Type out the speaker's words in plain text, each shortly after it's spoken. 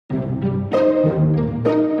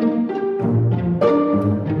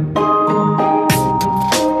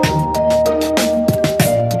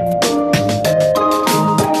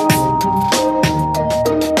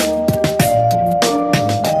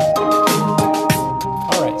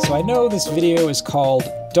So I know this video is called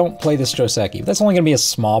Don't Play This Joseki, but that's only going to be a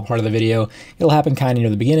small part of the video. It'll happen kind of near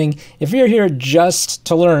the beginning. If you're here just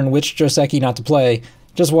to learn which Joseki not to play,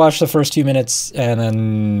 just watch the first 2 minutes and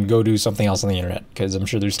then go do something else on the internet, because I'm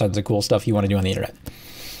sure there's tons of cool stuff you want to do on the internet.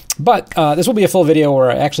 But this will be a full video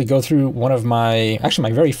where I actually go through one of my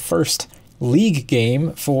very first league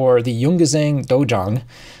game for the Junggesang Dojang,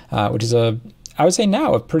 which is I would say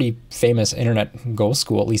now a pretty famous internet Go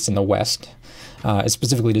school, at least in the West. It's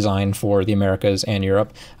specifically designed for the Americas and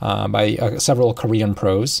Europe by several Korean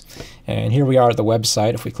pros. And here we are at the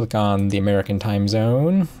website. If we click on the American time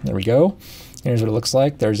zone, there we go. Here's what it looks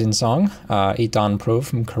like. There's Insong, 8-dan pro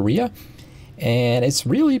from Korea. And it's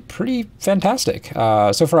really pretty fantastic.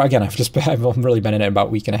 So far, again, I've really been in it about a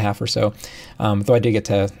week and a half or so. Though I did get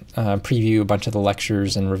to preview a bunch of the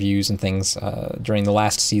lectures and reviews and things during the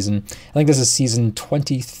last season. I think this is season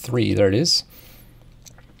 23. There it is.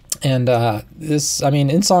 And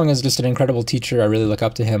Insong is just an incredible teacher. I really look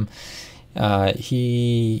up to him.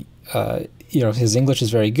 His English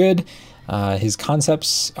is very good. His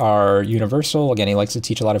concepts are universal. Again, he likes to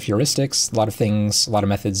teach a lot of heuristics, a lot of things, a lot of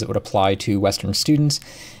methods that would apply to Western students.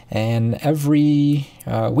 And every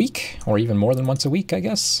week, or even more than once a week, I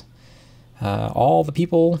guess, all the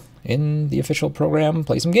people in the official program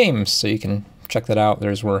play some games. So you can check that out.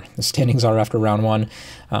 There's where the standings are after round one.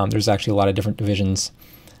 There's actually a lot of different divisions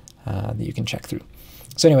that you can check through.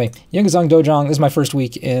 So anyway, Junggesang Dojang, this is my first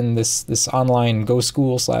week in this online Go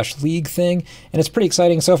School / league thing, and it's pretty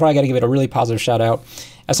exciting. So far, I got to give it a really positive shout out.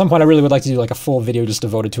 At some point, I really would like to do like a full video just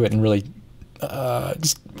devoted to it and really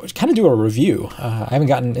just kind of do a review. I haven't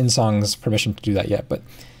gotten Insong's permission to do that yet, but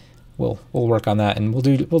we'll work on that, and we'll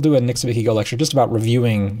do a Sibicky Go lecture just about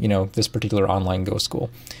reviewing this particular online Go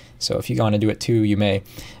School. So if you want to do it too, you may.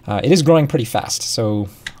 It is growing pretty fast, so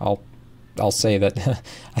I'll say that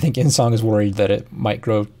I think Insong is worried that it might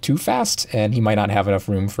grow too fast and he might not have enough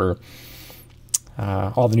room for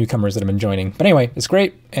all the newcomers that have been joining. But anyway, it's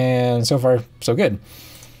great, and so far, so good.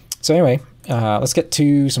 So anyway, let's get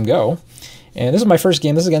to some Go. And this is my first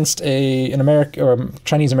game. This is against an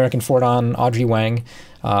Chinese-American 4-dan, Audrey Wang,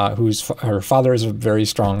 her father is a very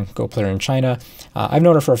strong Go player in China. I've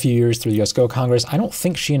known her for a few years through the US Go Congress. I don't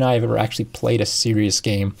think she and I have ever actually played a serious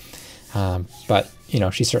game, but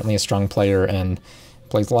she's certainly a strong player and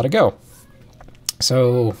plays a lot of Go.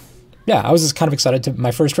 So yeah, I was just kind of excited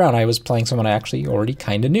my first round. I was playing someone I actually already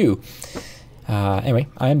kind of knew. Anyway,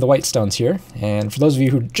 I am the White Stones here, and for those of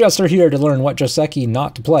you who just are here to learn what Joseki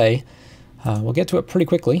not to play, we'll get to it pretty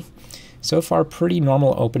quickly. So far, pretty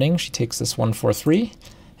normal opening. She takes this 1-4-3,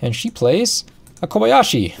 and she plays a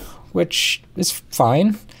Kobayashi, which is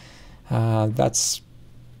fine. It's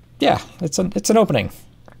an opening.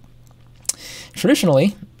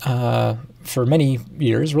 Traditionally, for many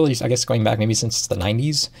years, really, I guess going back maybe since the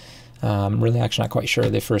 90s, really actually not quite sure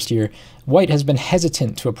the first year, White has been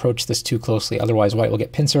hesitant to approach this too closely. Otherwise, White will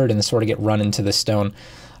get pincered and sort of get run into this stone.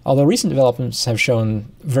 Although recent developments have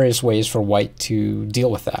shown various ways for White to deal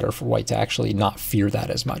with that, or for White to actually not fear that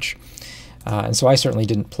as much. And so I certainly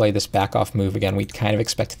didn't play this back-off move. Again, we kind of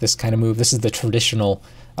expected this kind of move. This is the traditional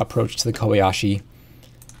approach to the Kobayashi.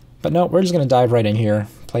 But no, we're just going to dive right in here,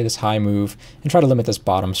 play this high move, and try to limit this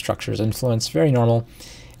bottom structure's influence. Very normal.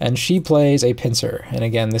 And she plays a pincer. And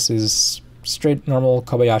again, this is straight normal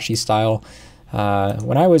Kobayashi style.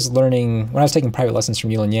 When I was taking private lessons from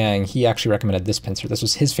Yulin Yang, he actually recommended this pincer. This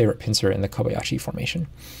was his favorite pincer in the Kobayashi formation.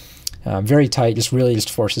 Very tight, really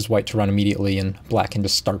forces White to run immediately, and Black can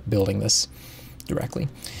just start building this directly.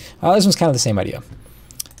 This one's kind of the same idea.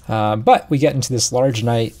 But we get into this large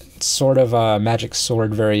knight, sort of a magic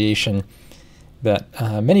sword variation that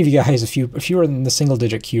many of you guys, if you are in the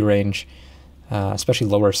single-digit Q range, especially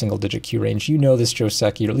lower single-digit Q range, you know this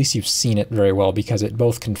Joseki, or at least you've seen it very well, because it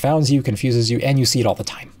both confounds you, confuses you, and you see it all the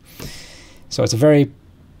time. So it's a very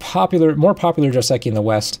more popular Joseki in the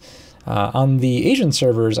West. On the Asian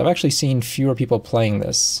servers, I've actually seen fewer people playing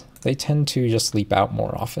this. They tend to just leap out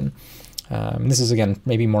more often. This is, again,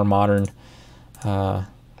 maybe more modern.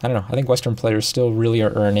 I don't know, I think Western players still really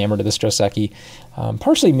are enamored of this Joseki,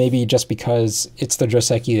 partially maybe just because it's the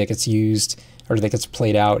Joseki that gets used, or that gets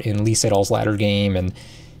played out in Lee Sedol's ladder game, and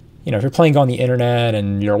if you're playing on the internet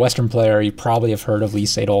and you're a Western player, you probably have heard of Lee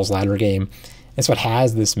Sedol's ladder game. It's what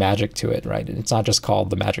has this magic to it, right? It's not just called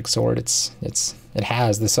the magic sword, it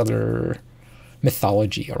has this other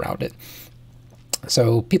mythology around it.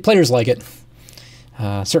 So players like it.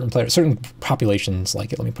 Certain populations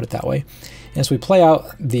like it, let me put it that way. And so we play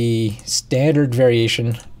out the standard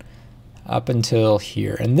variation up until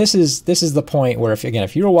here. And this is the point where,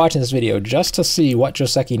 if you were watching this video just to see what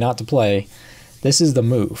Joseki not to play, this is the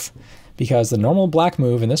move. because the normal black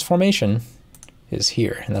move in this formation is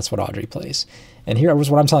here, and that's what Audrey plays. And here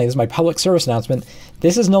was what I'm telling you. This is my public service announcement.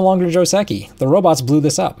 This is no longer Joseki. The robots blew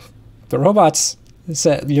this up. The robots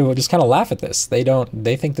said, just kind of laugh at this. They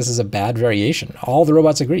think this is a bad variation. All the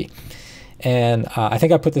robots agree. And I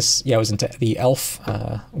think I put this, it was into the elf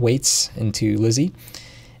weights into Lizzie.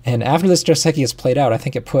 And after this Joseki is played out, I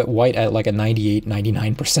think it put white at like a 98,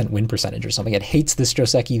 99% win percentage or something. It hates this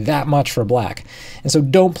Joseki that much for black. And so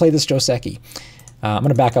don't play this Joseki. I'm going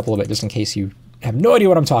to back up a little bit just in case you have no idea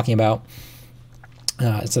what I'm talking about.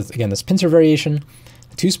 It says, again, this pincer variation,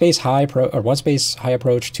 2-space high, or 1-space high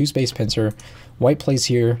approach, 2-space pincer. White plays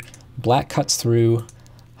here, black cuts through,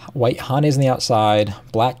 white Hane's on the outside,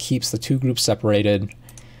 black keeps the two groups separated,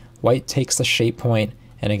 white takes the shape point,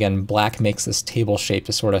 and again, black makes this table shape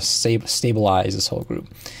to sort of stabilize this whole group.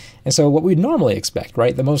 And so what we'd normally expect,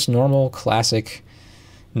 right, the most normal, classic,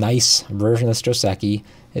 nice version of this Joseki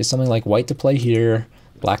is something like white to play here,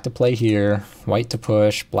 black to play here, white to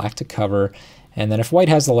push, black to cover, and then if white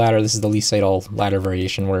has the ladder, this is the least fatal ladder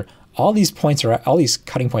variation where all these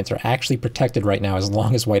cutting points are actually protected right now as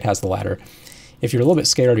long as white has the ladder. If you're a little bit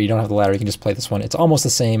scared or you don't have the ladder, you can just play this one. It's almost the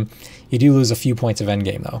same. You do lose a few points of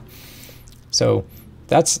endgame though. So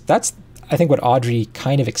that's I think what Audrey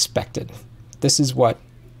kind of expected. This is what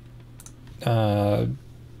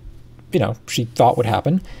she thought would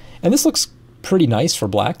happen. And this looks pretty nice for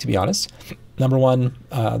black, to be honest. Number one,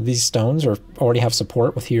 these stones already have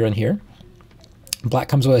support with here and here. Black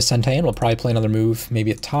comes with a Sentei and will probably play another move,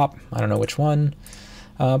 maybe at top. I don't know which one.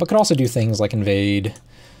 But could also do things like invade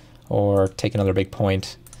or take another big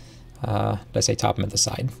point. Did I say top? I meant the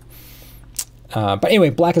side. But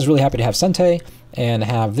anyway, black is really happy to have Sentei and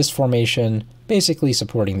have this formation basically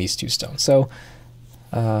supporting these two stones. So,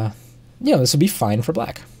 this would be fine for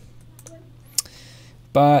black.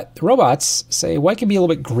 But the robots say white can be a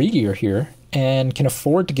little bit greedier here and can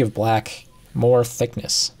afford to give black more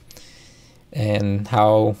thickness. And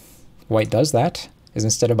how white does that is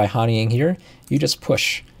instead of by Haneying here, you just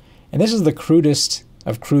push. And this is the crudest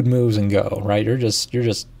of crude moves in Go, right? You're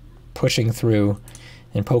just pushing through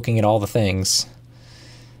and poking at all the things,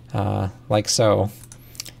 like so.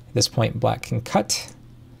 At this point, black can cut,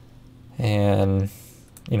 and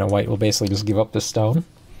white will basically just give up this stone.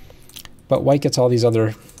 But white gets all these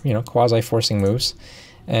other quasi-forcing moves,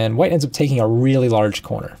 and white ends up taking a really large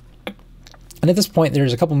corner. And at this point,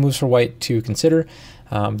 there's a couple moves for white to consider,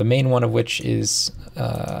 the main one of which is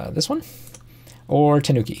this one, or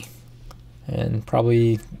Tanuki. And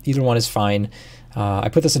probably either one is fine. I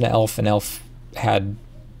put this into elf, and elf had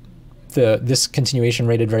this continuation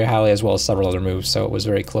rated very highly as well as several other moves, so it was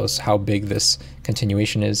very close how big this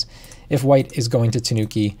continuation is. If white is going to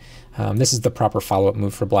Tanuki, this is the proper follow-up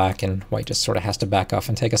move for black, and white just sort of has to back off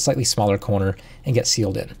and take a slightly smaller corner and get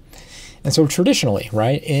sealed in. And so traditionally,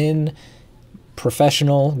 right, in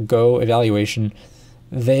professional Go evaluation,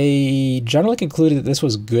 they generally concluded that this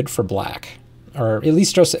was good for black, or at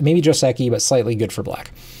least maybe Joseki, but slightly good for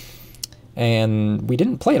black. And we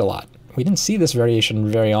didn't play it a lot. We didn't see this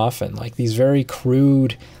variation very often, like these very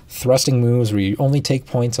crude thrusting moves where you only take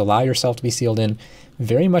points, allow yourself to be sealed in,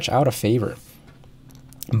 very much out of favor.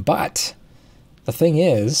 But the thing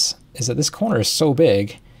is that this corner is so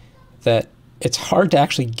big that it's hard to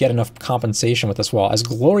actually get enough compensation with this wall. As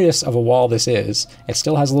glorious of a wall this is, it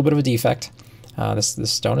still has a little bit of a defect. This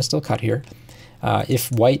stone is still cut here.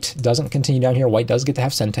 If white doesn't continue down here, white does get to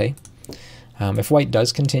have Sentei. If white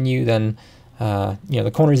does continue, then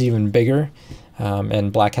the corner is even bigger,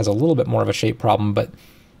 and black has a little bit more of a shape problem, but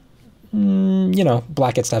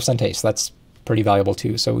black gets to have Sentei, so that's pretty valuable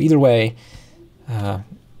too. So either way,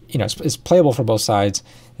 it's playable for both sides,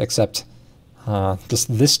 except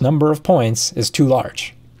just this number of points is too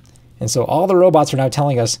large. And so all the robots are now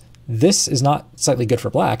telling us this is not slightly good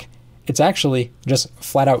for black, it's actually just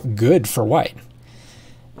flat out good for white.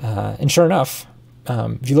 And sure enough,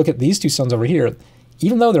 if you look at these two stones over here,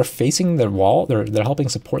 even though they're facing the wall, they're helping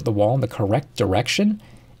support the wall in the correct direction,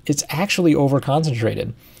 it's actually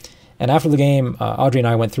over-concentrated. And after the game, Audrey and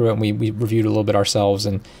I went through it and we reviewed a little bit ourselves,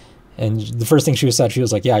 and the first thing she said, she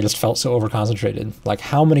was like, yeah, I just felt so over-concentrated. Like,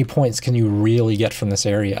 how many points can you really get from this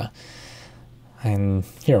area? And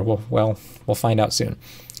here, we'll find out soon.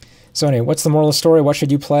 So anyway, what's the moral of the story? What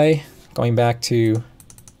should you play? Going back to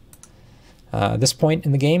this point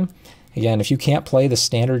in the game, again, if you can't play the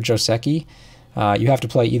standard Joseki, you have to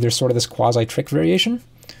play either sort of this quasi-trick variation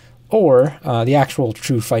or the actual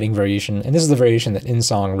true fighting variation. And this is the variation that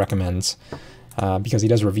Insong recommends because he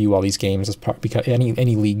does review all these games as part, because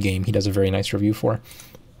any league game he does a very nice review for,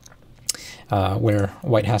 where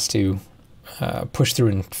white has to push through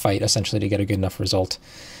and fight essentially to get a good enough result.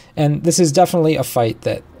 And this is definitely a fight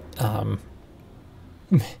that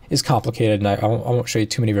is complicated, and I won't show you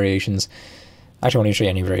too many variations. Actually, I won't even show you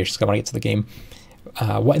any variations because I want to get to the game.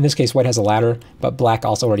 In this case, white has a ladder, but black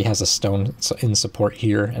also already has a stone in support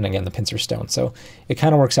here, and again, the pincer stone. So it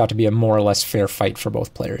kind of works out to be a more or less fair fight for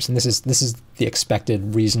both players, and this is the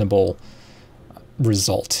expected, reasonable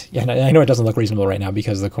result. Yeah, and I know it doesn't look reasonable right now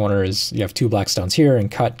because the corner is, you have 2 black stones here,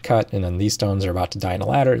 and cut, and then these stones are about to die in a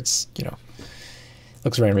ladder. It's, you know,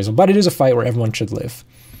 looks very unreasonable, but it is a fight where everyone should live.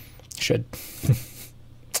 Should.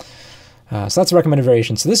 So that's a recommended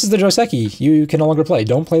variation. So this is the Joseki. You can no longer play.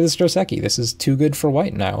 Don't play this Joseki. This is too good for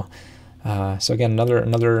white now. So again,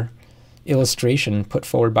 another illustration put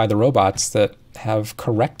forward by the robots that have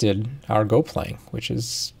corrected our Go playing, which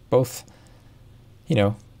is both, you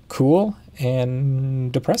know, cool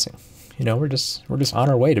and depressing. You know, we're just on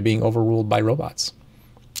our way to being overruled by robots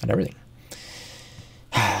and everything.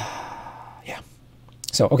 Yeah.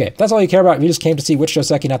 So okay, that's all you care about. If you just came to see which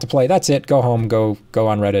Joseki not to play, that's it. Go home. Go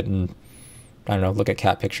on Reddit and, I don't know, look at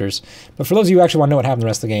cat pictures. But for those of you who actually want to know what happened the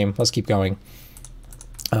rest of the game, let's keep going.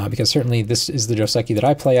 Because certainly this is the Joseki that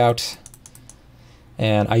I play out.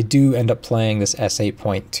 And I do end up playing this S8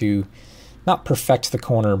 point to not perfect the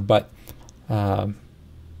corner, but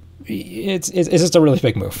it's just a really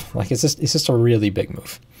big move. Like, it's just a really big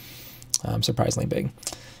move. Surprisingly big.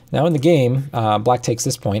 Now in the game, black takes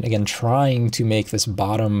this point, again, trying to make this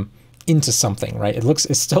bottom into something, right?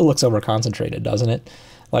 It still looks over concentrated, doesn't it?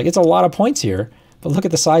 Like, it's a lot of points here, but look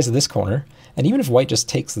at the size of this corner. And even if white just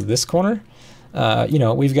takes this corner, you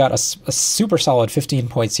know, we've got a super solid 15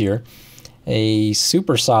 points here, a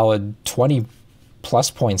super solid 20 plus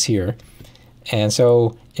points here. And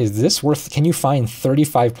so is this worth, can you find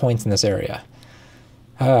 35 points in this area?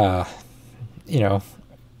 You know,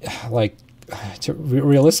 like,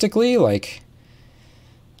 realistically, like,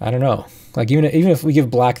 I don't know. Like, even if we give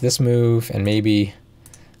black this move and maybe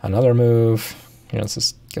another move, you know, let's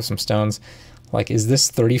just give some stones. Like, is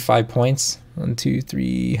this 35 points? 1, 2,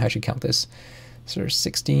 3, I should count this. So there's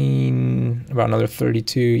 16, about another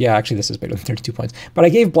 32. Yeah, actually this is bigger than 32 points. But I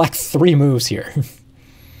gave black 3 moves here.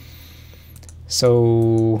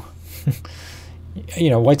 So, you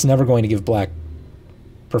know, white's never going to give black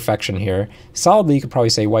perfection here. Solidly, you could probably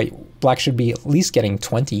say black should be at least getting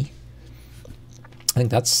 20. I think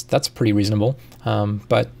that's pretty reasonable.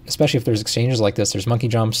 But especially if there's exchanges like this, there's monkey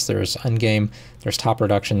jumps, there's endgame, there's top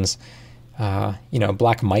reductions. You know,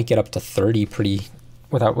 black might get up to 30 pretty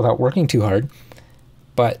without working too hard.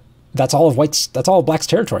 But that's all of black's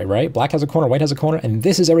territory, right? Black has a corner, white has a corner, and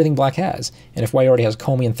this is everything black has. And if white already has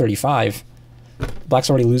Comey and 35, black's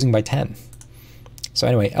already losing by 10. So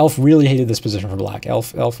anyway, Elf really hated this position for black.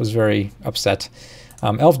 Elf was very upset.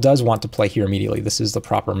 Elf does want to play here immediately. This is the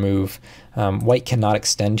proper move. White cannot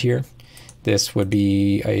extend here. This would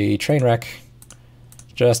be a train wreck,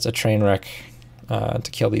 just a train wreck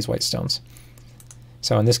to kill these white stones.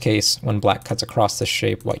 So in this case, when black cuts across this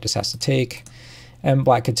shape, white just has to take, and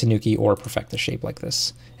black could Tanuki or perfect the shape like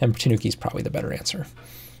this. And Tanuki is probably the better answer.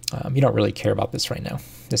 You don't really care about this right now.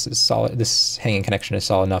 This is solid. This hanging connection is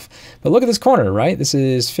solid enough. But look at this corner, right? This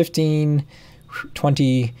is 15,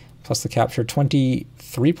 20, plus the capture,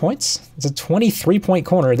 23 points. It's a 23-point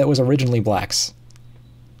corner that was originally black's.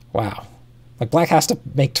 Wow. Like, black has to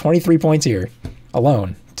make 23 points here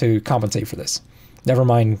alone to compensate for this. Never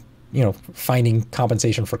mind, you know, finding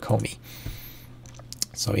compensation for Comey.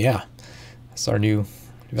 So yeah, that's our new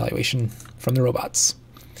evaluation from the robots.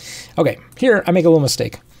 Okay, here I make a little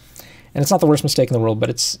mistake. And it's not the worst mistake in the world, but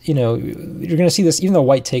it's, you know, you're going to see this, even though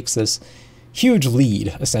white takes this huge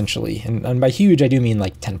lead, essentially. And by huge, I do mean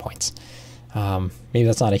like 10 points. Maybe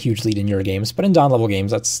that's not a huge lead in your games, but in down-level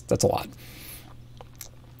games, that's a lot.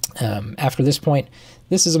 After this point,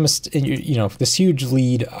 this is a you know, this huge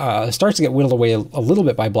lead starts to get whittled away a little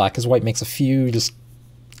bit by black, because white makes a few just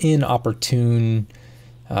inopportune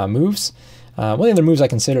moves. One of the other moves I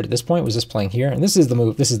considered at this point was just playing here, and this is the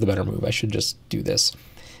move. This is the better move. I should just do this.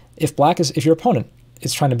 If your opponent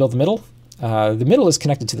is trying to build the middle is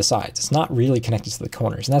connected to the sides. It's not really connected to the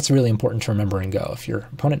corners, and that's really important to remember and go. If your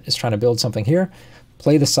opponent is trying to build something here,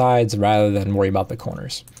 play the sides rather than worry about the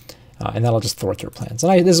corners. And that'll just thwart their plans.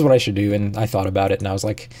 And this is what I should do, and I thought about it, and I was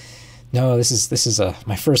like, no, this is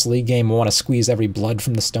my first league game. I want to squeeze every blood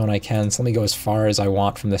from the stone I can, so let me go as far as I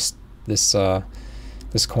want from this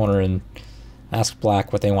corner and ask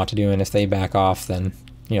black what they want to do, and if they back off, then,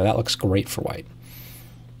 you know, that looks great for white.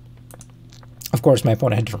 Of course, my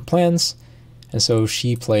opponent had different plans, and so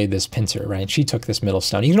she played this pincer, right? She took this middle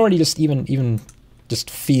stone. You can already just even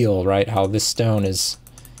feel, right, how this stone is,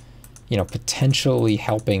 you know, potentially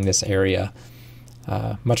helping this area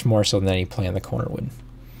much more so than any play in the corner would.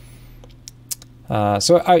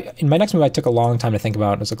 So in my next move, I took a long time to think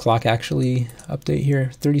about. Does the clock actually update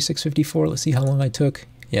here? 36:54. Let's see how long I took.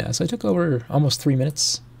 Yeah, so I took over almost 3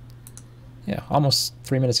 minutes. Yeah, almost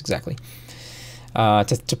 3 minutes exactly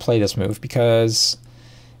to play this move, because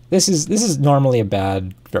this is normally a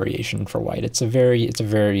bad variation for white. It's a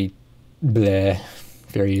very bleh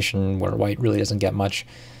variation where white really doesn't get much.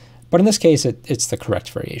 But in this case, it's the correct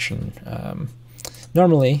variation.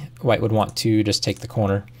 Normally, white would want to just take the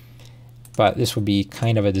corner, but this would be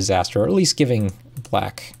kind of a disaster, or at least giving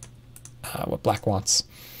black what black wants.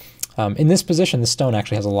 In this position, the stone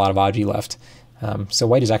actually has a lot of Aji left, so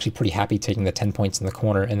white is actually pretty happy taking the 10 points in the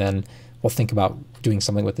corner, and then we'll think about doing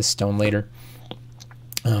something with this stone later.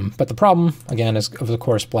 But the problem, again, is of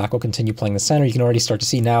course black will continue playing the center. You can already start to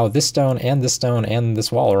see now this stone and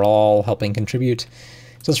this wall are all helping contribute,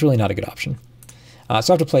 so it's really not a good option.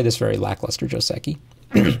 So I have to play this very lackluster Joseki.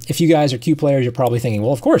 If you guys are Q players, you're probably thinking,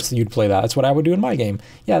 well, of course you'd play that. That's what I would do in my game.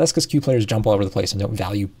 Yeah, that's because Q players jump all over the place and don't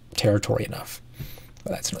value territory enough.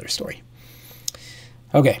 But that's another story.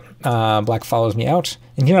 Okay, black follows me out.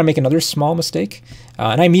 And here I make another small mistake.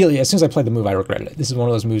 And I immediately, as soon as I played the move, I regretted it. This is one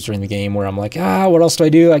of those moves during the game where I'm like, what else do I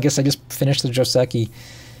do? I guess I just finished the Joseki.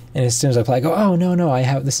 And as soon as I play, I go, oh, no, I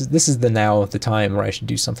have, this is the time where I should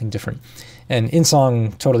do something different. And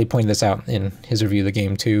Insong totally pointed this out in his review of the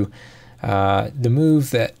game too. The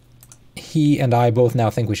move that he and I both now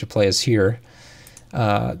think we should play is here.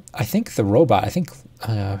 I think the robot,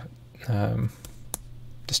 the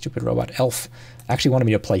stupid robot Elf actually wanted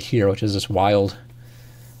me to play here, which is just wild.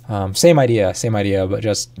 Same idea, but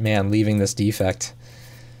just, man, leaving this defect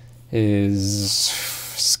is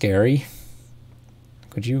scary.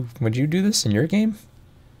 Would you do this in your game?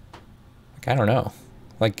 Like, I don't know.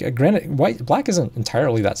 Like, granted, black isn't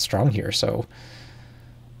entirely that strong here, so,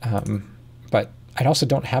 but I also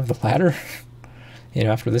don't have the ladder, you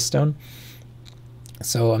know, after this stone.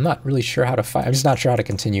 So I'm not really sure how to fight. I'm just not sure how to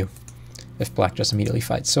continue if black just immediately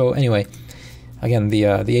fights. So anyway, again, the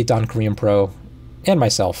 8-Dan Korean Pro and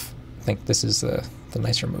myself think this is the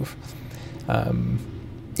nicer move.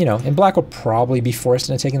 You know, and black will probably be forced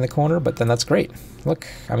into taking the corner, but then that's great. Look,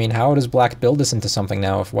 I mean, how does black build this into something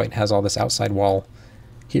now if white has all this outside wall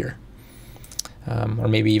here? Or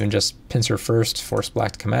maybe even just pincer first, force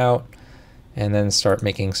black to come out, and then start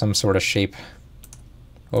making some sort of shape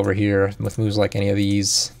over here with moves like any of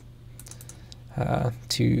these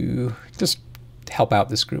to just help out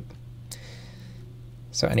this group.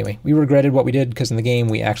 So anyway, we regretted what we did because in the game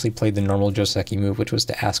we actually played the normal Joseki move, which was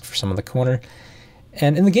to ask for some of the corner.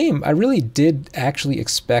 And in the game, I really did actually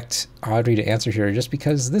expect Audrey to answer here, just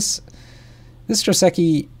because this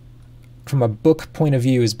Joseki, from a book point of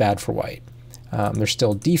view, is bad for white. There's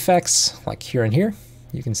still defects, like here and here.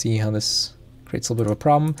 You can see how this creates a little bit of a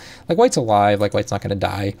problem. Like white's alive, like white's not going to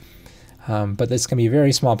die. But this can be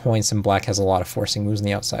very small points, and black has a lot of forcing moves on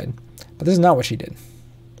the outside. But this is not what she did.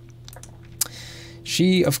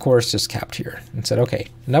 She, of course, just capped here and said, okay,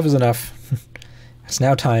 enough is enough. It's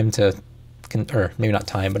now time to, or maybe not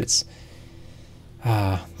time, but it's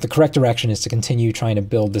the correct direction is to continue trying to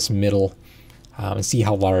build this middle and see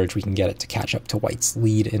how large we can get it to catch up to white's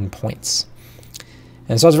lead in points.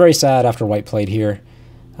 And so I was very sad after white played here.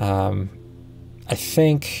 I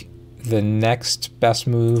think the next best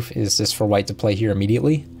move is just for white to play here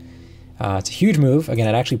immediately. It's a huge move. Again,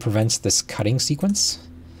 it actually prevents this cutting sequence.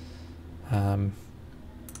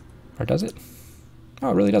 Or does it? Oh,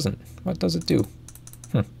 it really doesn't. What does it do?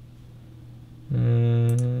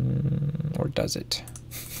 Or does it?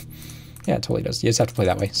 Yeah, it totally does. You just have to play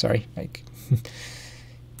that way. Sorry. Like,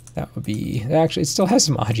 that would be... Actually, it still has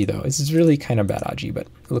some Aji, though. It's really kind of bad Aji, but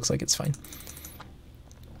it looks like it's fine.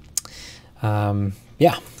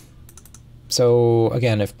 Yeah. So,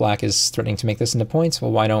 again, if black is threatening to make this into points,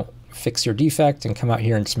 well, why don't fix your defect and come out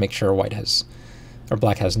here and just make sure white has... or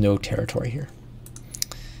black has no territory here.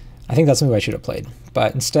 I think that's the move I should have played.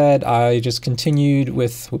 But instead, I just continued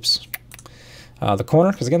with... Whoops. The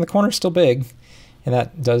corner, because again, the corner is still big, and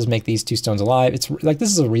that does make these two stones alive. It's like, this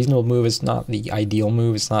is a reasonable move. It's not the ideal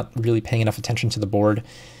move. It's not really paying enough attention to the board.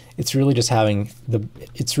 It's really just having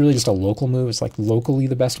it's really just a local move. It's like locally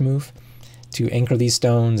the best move to anchor these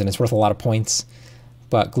stones, and it's worth a lot of points.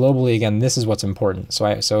 But globally, again, this is what's important.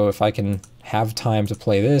 So if I can have time to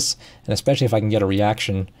play this, and especially if I can get a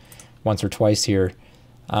reaction once or twice here,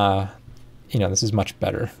 you know, this is much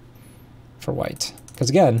better for white. Because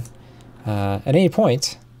again, at any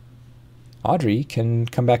point, Audrey can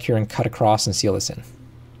come back here and cut across and seal this in.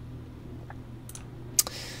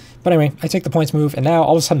 But anyway, I take the points move, and now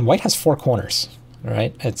all of a sudden white has 4 corners. All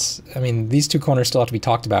right, I mean, these 2 corners still have to be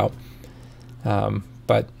talked about,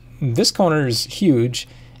 but this corner is huge,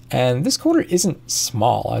 And this corner isn't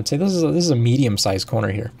small. I'd say this is a medium-sized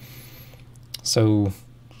corner here. So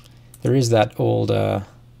there is that old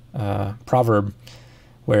proverb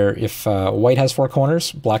where if white has 4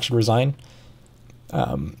 corners, black should resign.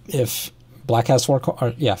 If black has 4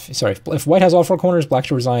 corners, if white has all 4 corners, black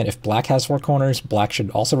should resign. If black has 4 corners, black should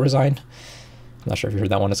also resign. I'm not sure if you heard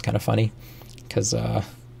that one. It's kind of funny because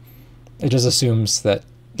it just assumes that,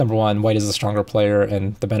 number one, white is the stronger player,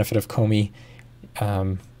 and the benefit of Komi,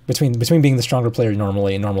 between being the stronger player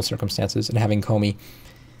normally in normal circumstances and having Komi,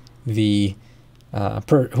 the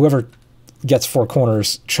whoever gets 4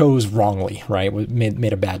 corners chose wrongly, right?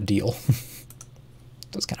 Made a bad deal.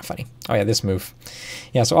 That's kind of funny. Oh yeah, this move.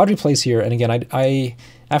 Yeah, so Audrey plays here, and again, I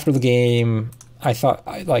after the game, I thought,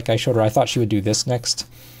 like I showed her, I thought she would do this next,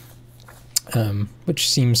 which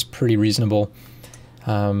seems pretty reasonable.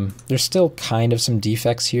 There's still kind of some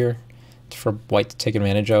defects here for white to take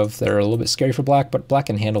advantage of. They're a little bit scary for black, but black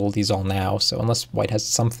can handle these all now, so unless white has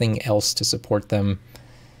something else to support them,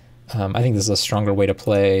 I think this is a stronger way to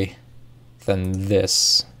play than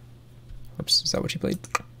this. Oops, is that what she played?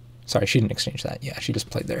 Sorry, she didn't exchange that. Yeah, she just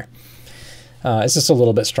played there. It's just a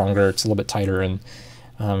little bit stronger. It's a little bit tighter, and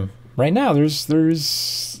right now there's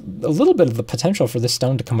a little bit of the potential for this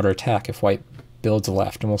stone to come under attack if white builds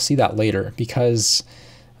left, and we'll see that later because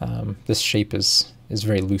this shape is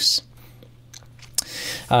very loose.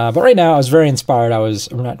 But right now I was very inspired.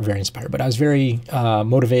 Not very inspired, but I was very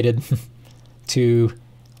motivated to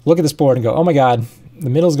look at this board and go, oh my god, the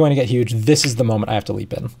middle is going to get huge. This is the moment I have to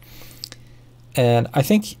leap in. And I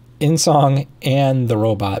think Insong and the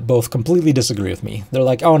robot both completely disagree with me. They're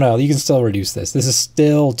like, oh no, you can still reduce this. This is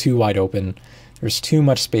still too wide open. There's too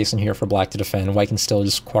much space in here for black to defend. White can still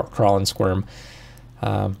just crawl and squirm.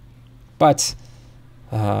 Yeah,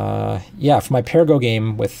 for my pair go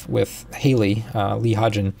game with Haley, Lee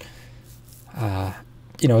Hodgen,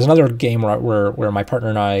 it was another game where my partner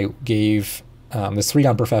and I gave this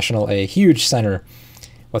 3-down professional a huge center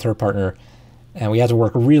with her partner, and we had to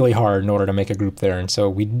work really hard in order to make a group there. And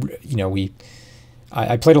so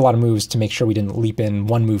I played a lot of moves to make sure we didn't leap in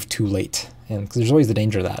one move too late, and because there's always the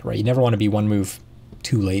danger of that, right? You never want to be one move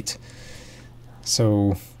too late.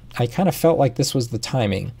 So I kind of felt like this was the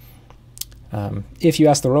timing. If you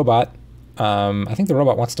ask the robot, I think the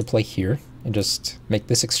robot wants to play here and just make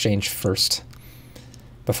this exchange first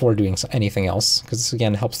before doing anything else, because this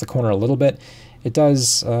again helps the corner a little bit. It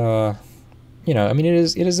does, I mean, it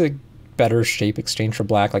is a better shape exchange for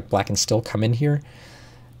black. Like black can still come in here,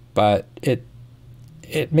 but it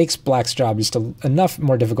makes black's job just enough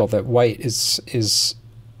more difficult that white is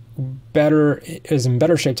in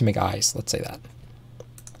better shape to make eyes. Let's say that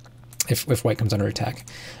if white comes under attack.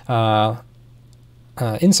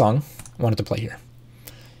 Insong wanted to play here.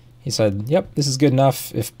 He said, yep, this is good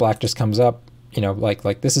enough. If black just comes up,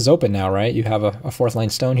 like this is open now, right? You have a 4th line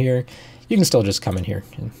stone here. You can still just come in here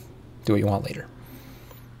and do what you want later.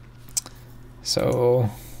 So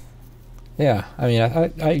yeah, I mean,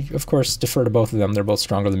 I of course defer to both of them. They're both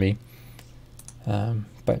stronger than me.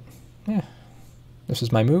 But yeah, this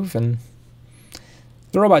was my move, and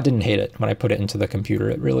the robot didn't hate it when I put it into the computer.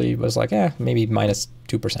 It really was like, maybe minus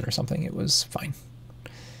 2% or something. It was fine.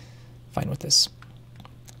 Fine with this.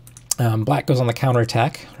 Black goes on the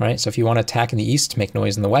counterattack, right? So if you want to attack in the east, make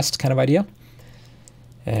noise in the west kind of idea.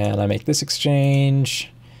 And I make this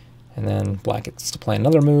exchange, and then black gets to play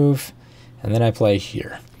another move, and then I play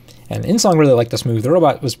here. And Insong really liked this move. The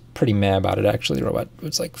robot was pretty mad about it, actually. The robot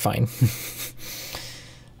was like, fine.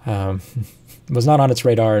 It was not on its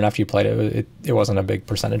radar, and after you played it, it wasn't a big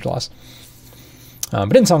percentage loss. But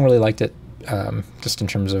Insong really liked it, just in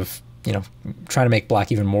terms of, trying to make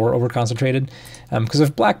black even more over-concentrated. Because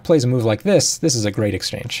if black plays a move like this is a great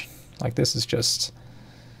exchange. Like this is just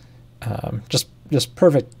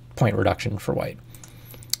perfect point reduction for white.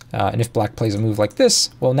 And if black plays a move like this,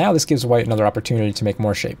 well, now this gives white another opportunity to make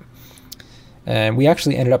more shape. And we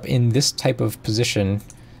actually ended up in this type of position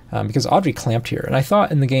because Audrey clamped here. And I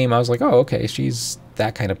thought in the game, I was like, oh, okay, she's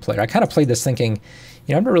that kind of player. I kind of played this thinking,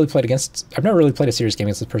 I've never really played a serious game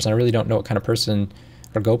against this person. I really don't know what kind of person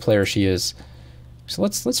or Go player she is. So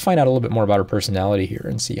let's find out a little bit more about her personality here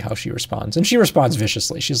and see how she responds. And she responds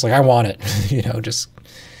viciously. She's like, I want it, just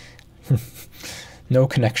no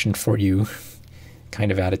connection for you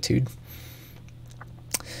kind of attitude.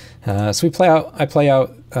 So I play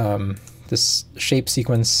out this shape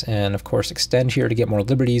sequence, and of course extend here to get more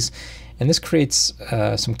liberties. And this creates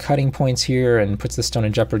some cutting points here and puts the stone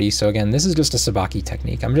in jeopardy. So again, this is just a Sibicky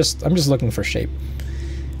technique. I'm just looking for shape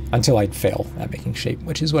until I fail at making shape,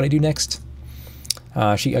 which is what I do next.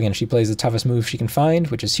 She plays the toughest move she can find,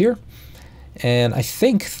 which is here. And I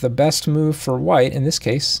think the best move for white in this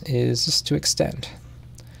case is just to extend.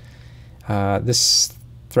 This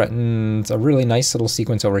threatens a really nice little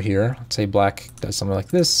sequence over here. Let's say black does something like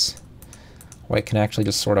this. White can actually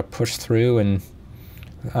just sort of push through and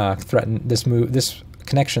threaten this move. This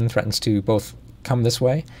connection threatens to both come this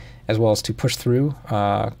way as well as to push through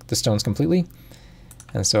the stones completely.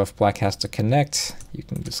 And so if black has to connect, you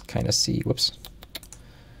can just kind of see, whoops,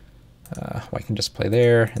 white can just play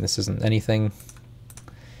there, and this isn't anything,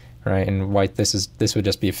 right? And white, this would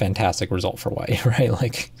just be a fantastic result for white, right?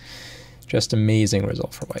 Like, just amazing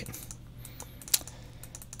result for white.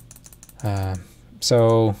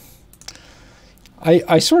 So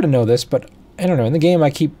I sort of know this, but I don't know. In the game, I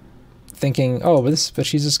keep thinking, oh, but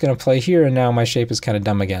she's just going to play here, and now my shape is kind of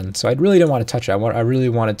dumb again. So I really didn't want to touch it. I really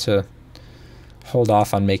wanted to hold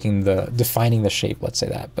off on defining the shape, let's say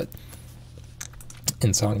that. But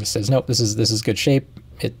Insong just says, nope, this is good shape.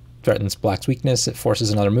 It threatens black's weakness. It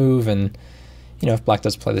forces another move, and you know, if black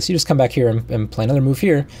does play this, you just come back here and play another move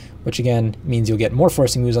here, which again means you'll get more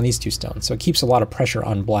forcing moves on these two stones. So it keeps a lot of pressure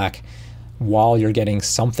on black while you're getting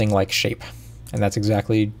something like shape. And that's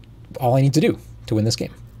exactly all I need to do to win this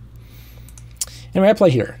game. Anyway, I play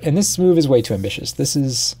here, and this move is way too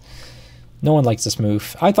ambitious. No one likes this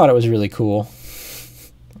move. I thought it was really cool.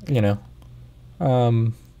 You know,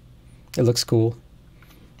 it looks cool.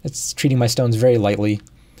 It's treating my stones very lightly.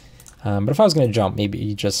 But if I was going to jump,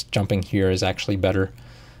 maybe just jumping here is actually better.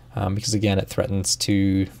 Because again, it threatens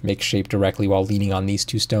to make shape directly while leaning on these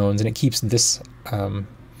two stones, and it keeps this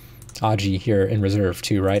Aji here in reserve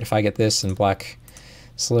too, right? If I get this and black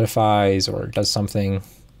solidifies or does something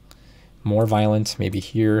more violent, maybe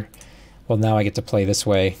here, well, now I get to play this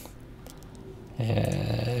way.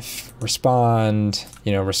 If respond,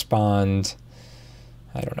 you know, respond,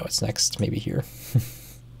 I don't know what's next, maybe here.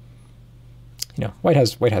 You know, white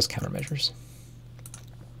has countermeasures.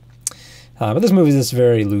 But this move is just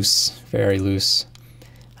very loose,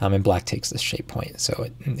 and black takes this shape point, so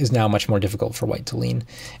it is now much more difficult for white to lean.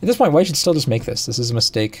 At this point, white should still just make this. This is a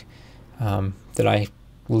mistake that I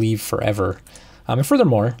leave forever. And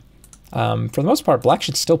furthermore, for the most part, black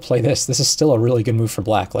should still play this. This is still a really good move for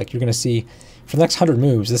black. Like, you're going to see, for the next 100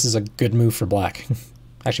 moves, this is a good move for black.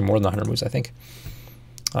 Actually, more than 100 moves, I think.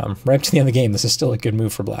 Right up to the end of the game, this is still a good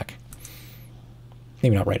move for black.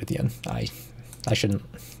 Maybe not right at the end. I shouldn't,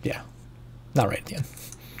 yeah, not right at the end.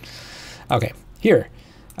 Okay, here,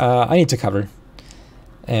 I need to cover.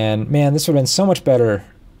 And man, this would have been so much better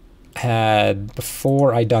had,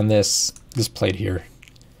 before I done this played here.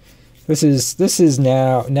 This is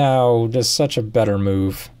now just such a better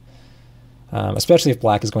move. Especially if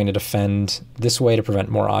black is going to defend this way to prevent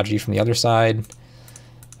more Aji from the other side.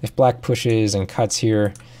 If black pushes and cuts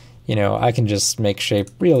here, you know, I can just make shape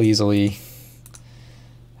real easily.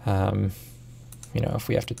 You know, if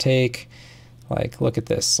we have to take, like, look at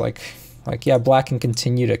this, like yeah, black can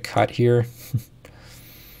continue to cut here,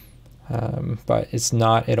 but it's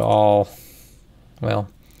not at all, well,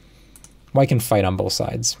 white can fight on both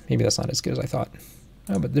sides. Maybe that's not as good as I thought.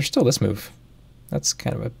 Oh, but there's still this move. That's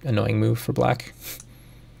kind of an annoying move for black.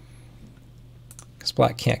 Because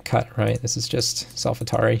black can't cut, right? This is just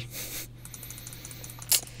self-Atari.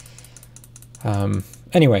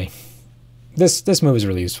 Anyway, this move is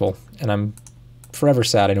really useful, and I'm forever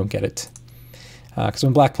sad I don't get it. Because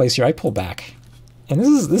when black plays here, I pull back. And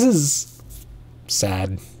this is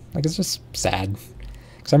sad. Like, it's just sad.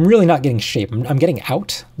 Because I'm really not getting shape. I'm getting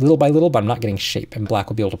out little by little, but I'm not getting shape, and black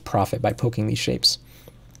will be able to profit by poking these shapes.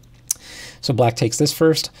 So black takes this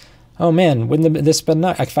first. Oh man, wouldn't this been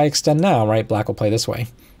not, if I extend now, right, black will play this way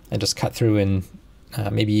and just cut through and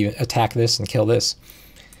maybe attack this and kill this.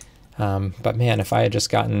 But man, if I had just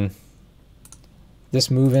gotten this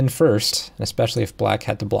move in first, and especially if black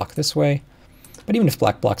had to block this way, but even if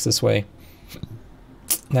black blocks this way,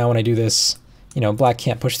 now when I do this, you know, black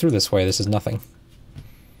can't push through this way. This is nothing.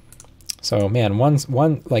 So man,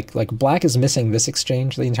 like black is missing this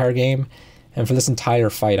exchange the entire game, and for this entire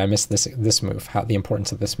fight, I missed this move. The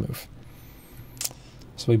importance of this move.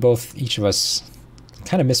 So we both, each of us,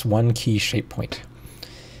 kind of miss one key shape point.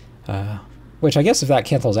 Which I guess if that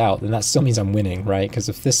cancels out, then that still means I'm winning, right? Because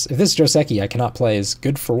if this Joseki I cannot play is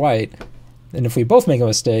good for white, and if we both make a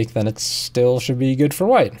mistake, then it still should be good for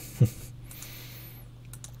white.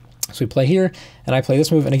 So we play here, and I play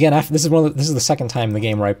this move, and again, this is the second time in the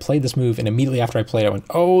game where I played this move, and immediately after I played it, I went,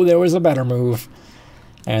 oh, there was a better move.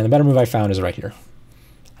 And the better move I found is right here.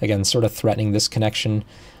 Again, sort of threatening this connection.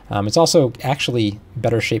 It's also actually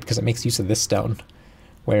better shape because it makes use of this stone,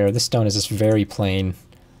 where this stone is just very plain,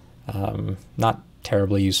 not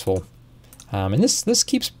terribly useful. And this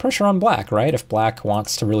keeps pressure on black, right? If black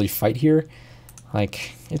wants to really fight here,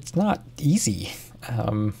 like, it's not easy.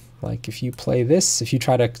 Like, if you play this, if you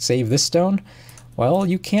try to save this stone, well,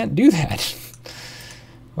 you can't do that.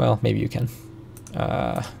 Well, maybe you can.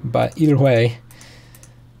 But either way,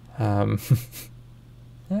 all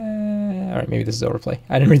right, maybe this is overplay.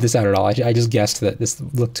 I didn't read this out at all. I just guessed that this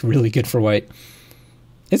looked really good for white.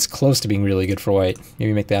 It's close to being really good for white.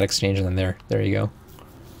 Maybe make that exchange and then there you go.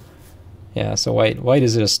 Yeah, so white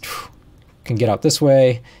is just, can get out this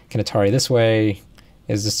way, can Atari this way,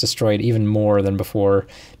 is just destroyed even more than before.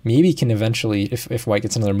 Maybe can eventually, if white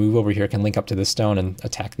gets another move over here, can link up to this stone and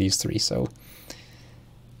attack these three. So,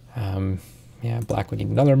 yeah, black would need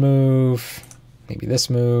another move, maybe this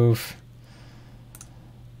move.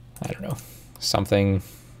 I don't know, something.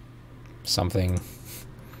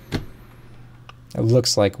 It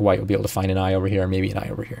looks like white will be able to find an eye over here, maybe an eye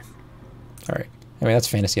over here. All right, anyway, that's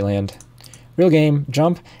Fantasyland. Real game,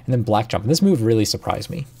 jump, and then black jump. And this move really surprised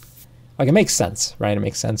me. Like, it makes sense, right? It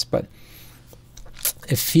makes sense, but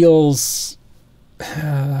it feels...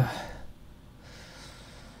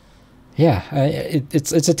 yeah,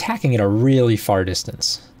 it's attacking at a really far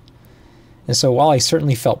distance. And so while I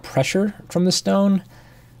certainly felt pressure from the stone,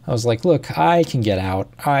 I was like, look, I can get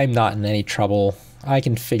out. I'm not in any trouble. I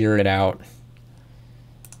can figure it out.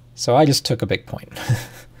 So I just took a big point.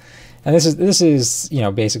 And this is, you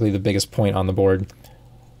know, basically the biggest point on the board.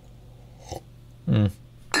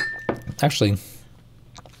 Actually,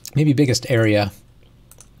 maybe biggest area.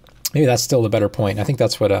 Maybe that's still the better point. I think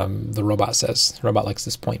that's what the robot says. The robot likes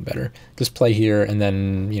this point better. Just play here and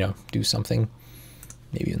then, you know, do something.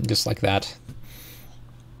 Maybe just like that.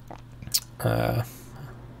 But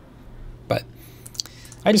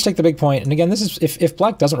I just take the big point. And again, this is, if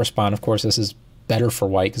black doesn't respond, of course, this is better for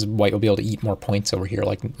white, because white will be able to eat more points over here.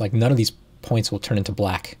 Like none of these points will turn into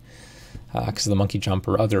black because of the monkey jump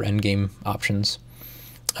or other endgame options.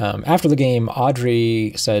 After the game,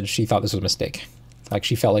 Audrey said she thought this was a mistake. Like,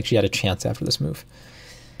 she felt like she had a chance after this move.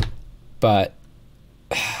 But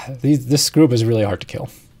this group is really hard to kill.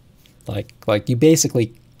 Like you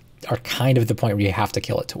basically are kind of at the point where you have to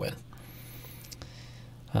kill it to win.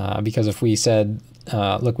 Because if we said,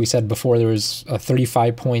 look, we said before there was a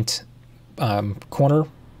 35-point corner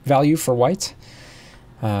value for white,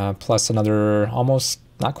 plus another almost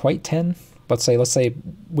not quite 10. Let's say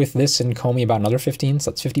with this and Comey about another 15,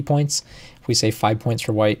 so that's 50 points. If we say 5 points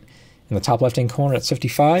for white in the top left-hand corner, that's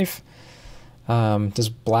 55. Does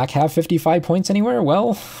black have 55 points anywhere?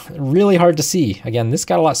 Well, really hard to see. Again, this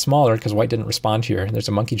got a lot smaller because white didn't respond here. There's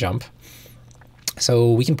a monkey jump.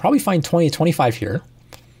 So we can probably find 20 to 25 here.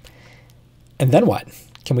 And then what?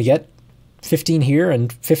 Can we get 15 here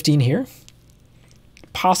and 15 here?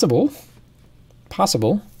 Possible,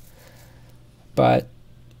 but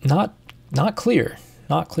not clear,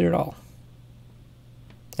 not clear at all.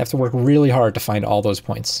 You have to work really hard to find all those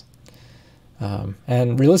points.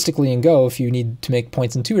 And realistically in Go, if you need to make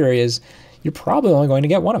points in two areas, you're probably only going to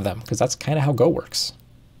get one of them, because that's kind of how Go works.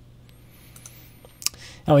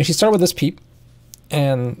 Anyway, she started with this peep,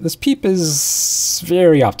 and this peep is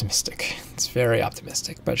very optimistic. It's very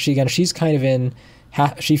optimistic, but she's kind of in,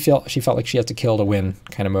 she felt like she had to kill to win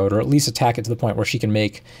kind of mode, or at least attack it to the point where she can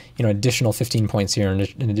make, you know, additional 15 points here and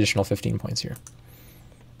an additional 15 points here.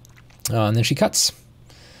 And then she cuts.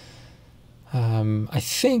 I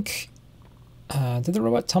think, did the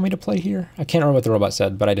robot tell me to play here? I can't remember what the robot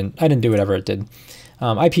said, but I didn't do whatever it did.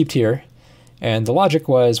 I peeped here, and the logic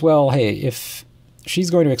was, well, hey, if she's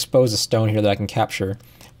going to expose a stone here that I can capture,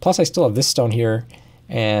 plus I still have this stone here,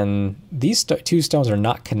 and these two stones are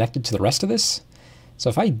not connected to the rest of this. So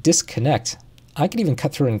if I disconnect, I can even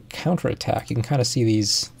cut through and counterattack. You can kind of see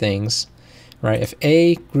these things, right? If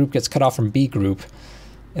A group gets cut off from B group,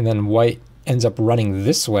 and then white ends up running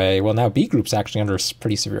this way, well, now B group's actually under a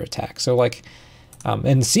pretty severe attack. So like,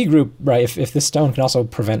 and C group, right, if this stone can also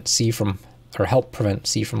prevent C from, or help prevent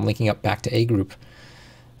C from linking up back to A group,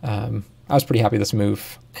 I was pretty happy with this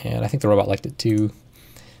move, and I think the robot liked it too.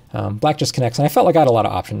 Black just connects, and I felt like I had a lot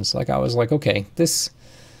of options. Like, I was like, okay, this,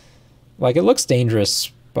 like, it looks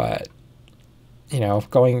dangerous, but, you know,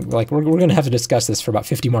 going, like, we're going to have to discuss this for about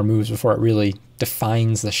 50 more moves before it really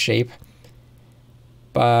defines the shape.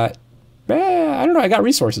 But, I don't know, I got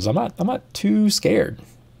resources. I'm not too scared.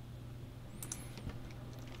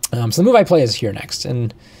 So the move I play is here next,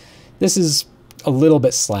 and this is a little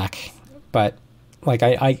bit slack, but, like,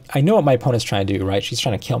 I know what my opponent's trying to do, right? She's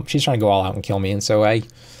trying to go all out and kill me, and so I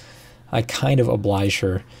kind of oblige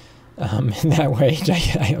her. In that way,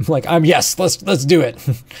 I'm like, yes, let's do it.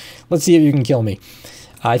 Let's see if you can kill me.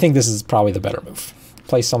 I think this is probably the better move.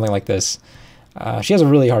 Play something like this. She has a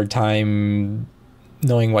really hard time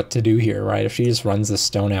knowing what to do here, right? If she just runs this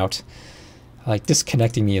stone out, like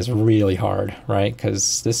disconnecting me is really hard, right?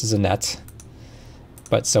 Because this is a net,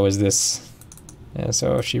 but so is this. And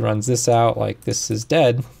so if she runs this out, like this is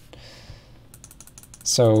dead.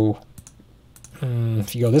 So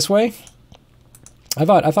if you go this way, I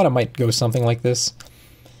thought it might go something like this.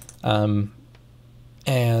 And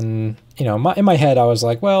you know, in my head I was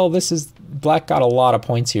like, well, this is black got a lot of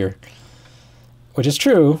points here, which is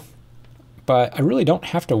true, but I really don't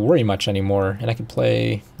have to worry much anymore. And I could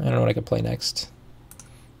play, I don't know what I could play next.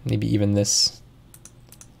 Maybe even this.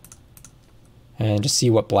 And just see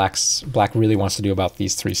what black really wants to do about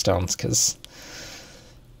these 3 stones, because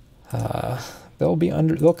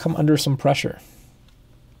they'll come under some pressure.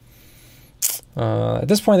 At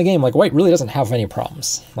this point in the game, like white really doesn't have any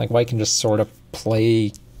problems. Like white can just sort of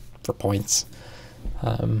play for points.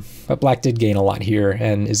 But black did gain a lot here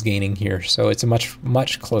and is gaining here, so it's a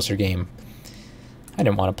much closer game. I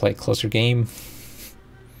didn't want to play a closer game,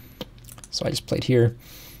 so I just played here.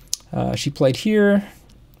 She played here,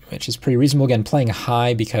 which is pretty reasonable. Again, playing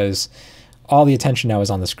high because all the attention now is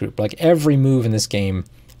on this group. Like every move in this game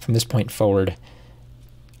from this point forward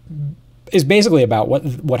is basically about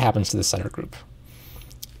what happens to the center group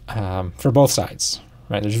for both sides.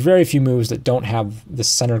 Right? There's very few moves that don't have the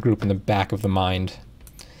center group in the back of the mind.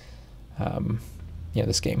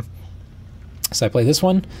 This game. So I play this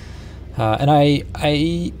one, and I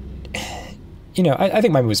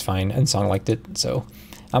think my move was fine, and Song liked it. So,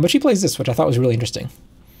 but she plays this, which I thought was really interesting.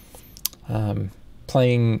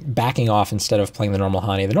 Backing off instead of playing the normal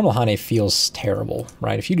Hane. The normal Hane feels terrible,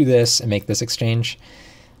 right? If you do this and make this exchange,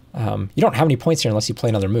 you don't have any points here unless you play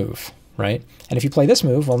another move, right? And if you play this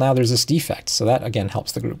move, well, now there's this defect, so that again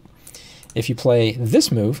helps the group. If you play this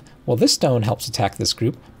move, well, this stone helps attack this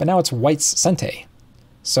group, but now it's white's Sente.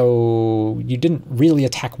 So you didn't really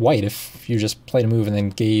attack white if you just played a move and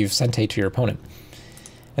then gave Sente to your opponent.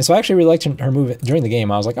 And so I actually really liked her move during the game.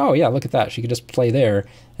 I was like, oh yeah, look at that. She could just play there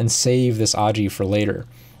and save this Aji for later.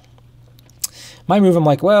 My move, I'm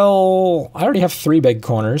like, well, I already have 3 big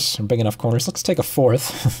corners, or big enough corners. Let's take a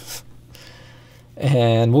 4th.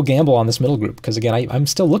 And we'll gamble on this middle group. Because again, I'm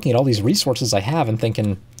still looking at all these resources I have and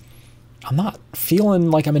thinking, I'm not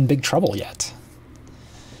feeling like I'm in big trouble yet.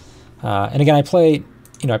 And again, I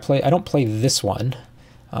don't play this one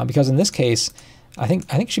because in this case, I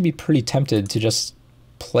think she'd be pretty tempted to just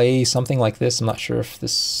play something like this. I'm not sure if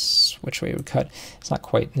which way it would cut. It's not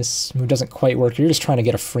quite, this move doesn't quite work. You're just trying to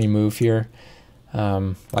get a free move here.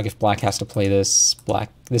 Like if black has to play this,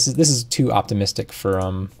 this is too optimistic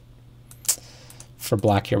for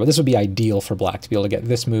black here, but this would be ideal for black to be able to get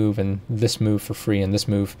this move and this move for free and this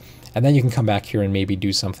move, and then you can come back here and maybe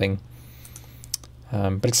do something.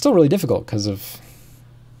 But it's still really difficult because of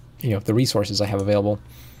the resources I have available.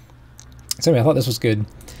 So anyway, I thought this was good.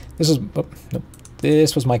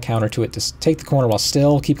 This was my counter to it, to take the corner while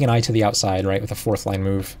still keeping an eye to the outside, right, with a 4th line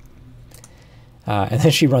move. And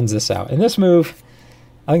then she runs this out. And this move,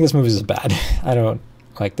 I think this move is bad. I don't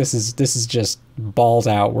like this is just balls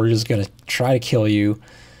out. We're just gonna try to kill you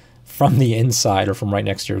from the inside or from right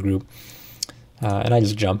next to your group. And I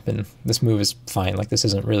just jump, and this move is fine. Like this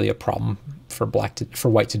isn't really a problem for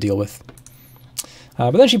white to deal with.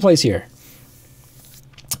 But then she plays here.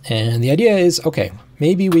 And the idea is, okay,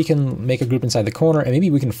 maybe we can make a group inside the corner, and maybe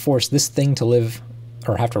we can force this thing to live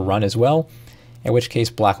or have to run as well, in which case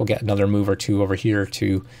black will get another move or 2 over here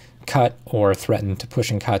to cut or threaten to push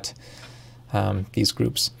and cut these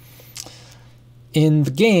groups. In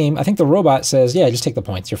the game, I think the robot says, yeah, just take the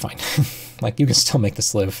points, you're fine. Like, you can still make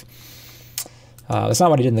this live. That's not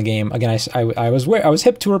what I did in the game. Again, I was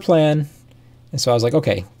hip to her plan, and so I was like,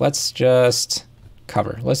 okay, let's just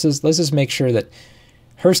cover. Let's just make sure that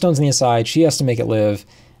her stone's on the inside, she has to make it live,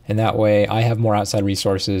 and that way I have more outside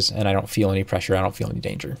resources and I don't feel any pressure, I don't feel any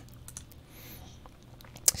danger.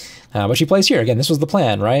 But she plays here. Again, this was the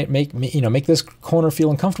plan, right? Make this corner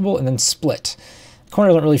feel uncomfortable and then split. The corner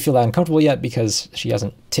doesn't really feel that uncomfortable yet because she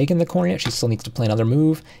hasn't taken the corner yet. She still needs to play another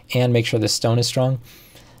move and make sure this stone is strong.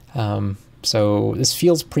 So this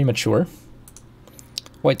feels premature.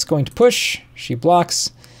 White's going to push. She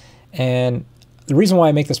blocks. And the reason why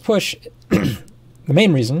I make this push, the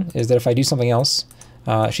main reason is that if I do something else,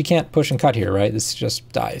 she can't push and cut here, right? This just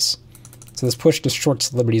dies. So this push just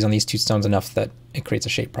shorts liberties on these 2 stones enough that it creates a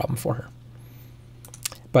shape problem for her.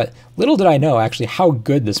 But little did I know actually how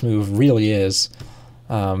good this move really is,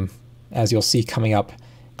 as you'll see coming up,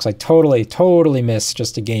 because I totally missed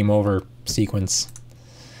just a game over sequence.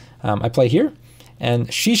 I play here,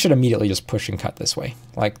 and she should immediately just push and cut this way.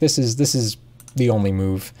 Like this is the only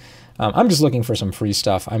move. I'm just looking for some free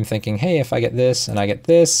stuff. I'm thinking, hey, if I get this and I get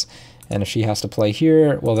this, and if she has to play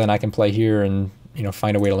here, well, then I can play here and, you know,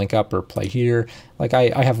 find a way to link up or play here. Like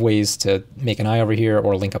I have ways to make an eye over here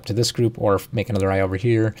or link up to this group or make another eye over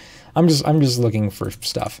here. I'm just looking for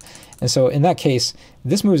stuff. And so in that case,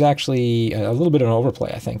 this move is actually a little bit of an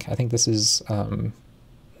overplay, I think. I think this is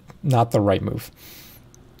not the right move.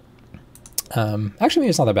 Actually, maybe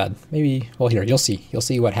it's not that bad. Maybe, well, here, you'll see. You'll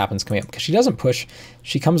see what happens coming up. Because she doesn't push.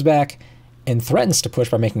 She comes back and threatens to push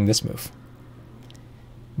by making this move.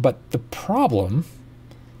 But the problem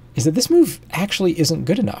is that this move actually isn't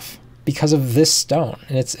good enough because of this stone.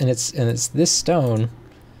 And it's this stone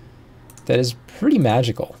that is pretty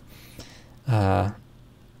magical.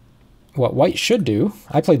 What white should do,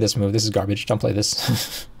 I played this move. This is garbage. Don't play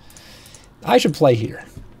this. I should play here.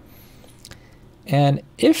 And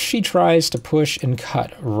if she tries to push and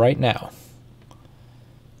cut right now,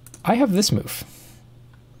 I have this move.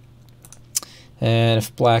 And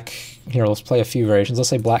if black, here, let's play a few variations. Let's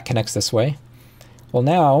say black connects this way. Well,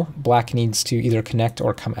 now black needs to either connect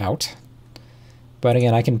or come out. But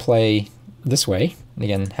again, I can play this way, and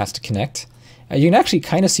again, has to connect. You can actually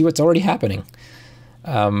kind of see what's already happening.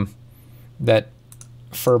 That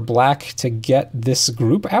for black to get this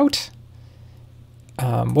group out,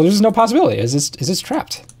 well, there's no possibility. Is this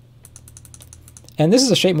trapped? And this is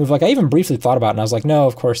a shape move. Like I even briefly thought about it, and I was like, no,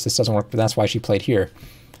 of course this doesn't work. But that's why she played here.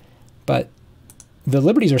 But the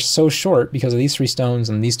liberties are so short because of these 3 stones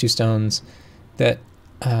and these 2 stones that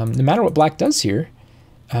no matter what black does here,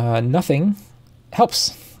 nothing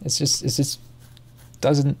helps. It just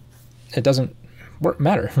doesn't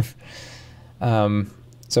matter.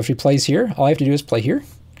 So if she plays here, all I have to do is play here,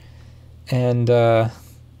 and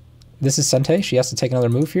this is Sente. She has to take another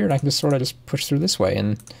move here, and I can just sort of just push through this way,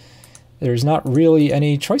 and there's not really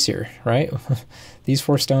any choice here, right? These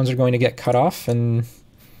 4 stones are going to get cut off, and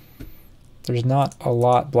there's not a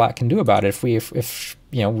lot black can do about it. If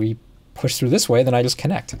you know, we push through this way, then I just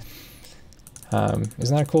connect.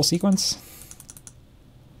 Isn't that a cool sequence?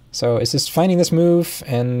 So it's just finding this move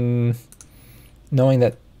and knowing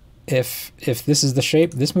that if this is the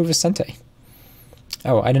shape, this move is Sente.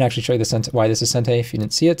 Oh, I didn't actually show you the why this is Sente if you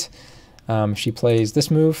didn't see it. She plays this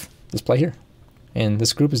move, this play here. And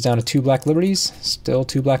this group is down to 2 black liberties. Still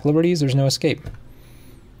 2 black liberties. There's no escape.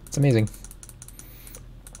 It's amazing.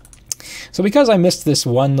 So because I missed this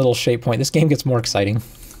one little shape point, this game gets more exciting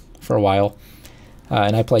for a while.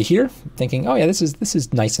 And I play here, thinking, oh yeah, this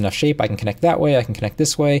is nice enough shape. I can connect that way. I can connect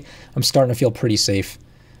this way. I'm starting to feel pretty safe.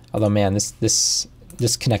 Although, man, this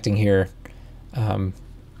connecting here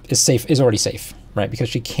is already safe, right? Because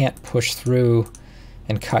she can't push through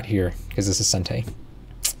and cut here because this is Sente.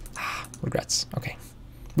 Regrets. Okay.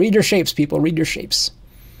 Read your shapes, people. Read your shapes.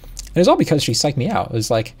 And it's all because she psyched me out. It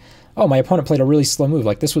was like, oh, my opponent played a really slow move.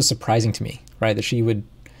 Like, this was surprising to me, right? That she would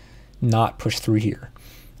not push through here.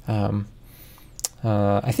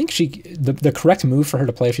 I think the correct move for her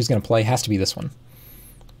to play if she's going to play has to be this one.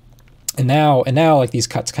 And now like these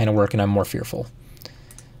cuts kind of work, and I'm more fearful.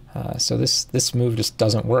 So this move just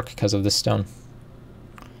doesn't work because of this stone,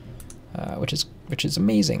 which is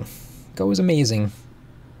amazing. Go is amazing.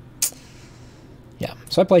 Yeah.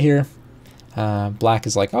 So I play here. Black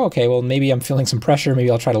is like, oh, okay, well, maybe I'm feeling some pressure.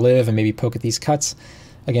 Maybe I'll try to live and maybe poke at these cuts.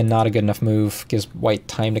 Again, not a good enough move. Gives white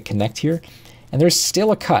time to connect here. And there's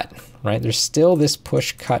still a cut, right? There's still this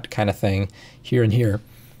push-cut kind of thing here and here.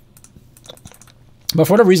 But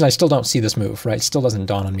for whatever reason, I still don't see this move, right? It still doesn't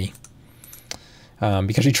dawn on me.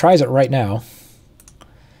 Because she tries it right now.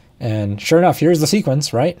 And sure enough, here's the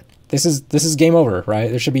sequence, right? This is game over,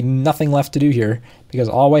 right? There should be nothing left to do here because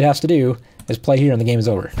all white has to do is play here and the game is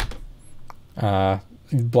over.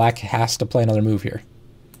 Black has to play another move here.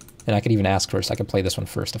 And I could even ask first. I could play this one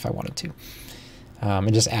first if I wanted to.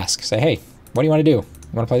 And just ask. Say, hey, what do you want to do? You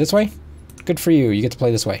want to play this way? Good for you. You get to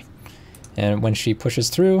play this way. And when she pushes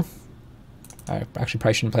through, I actually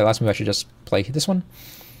probably shouldn't play the last move. I should just play this one.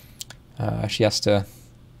 She has to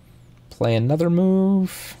play another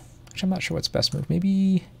move. Actually, I'm not sure what's best move.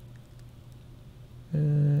 Maybe... I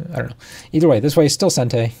don't know. Either way, this way is still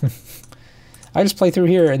Sente. I just play through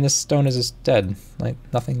here, and this stone is just dead. Like,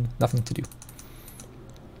 nothing to do.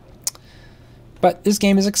 But this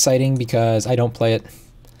game is exciting because I don't play it.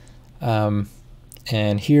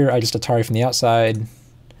 And here I just Atari from the outside.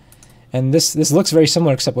 And this looks very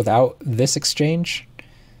similar except without this exchange.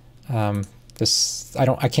 I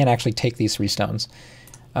can't actually take these 3 stones.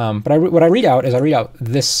 But what I read out is I read out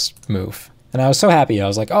this move. And I was so happy. I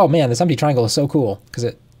was like, oh man, this empty triangle is so cool because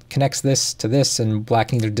it connects this to this, and black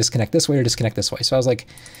can either disconnect this way or disconnect this way. So I was like,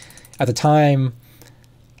 at the time,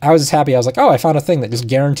 I was just happy. I was like, oh, I found a thing that just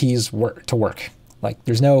guarantees to work. Like,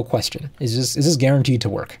 there's no question. Is this guaranteed to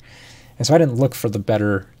work? And so I didn't look for the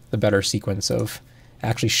better sequence of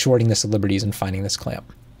actually shorting this at liberties and finding this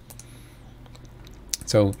clamp.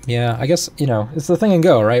 So yeah, I guess, you know, it's the thing and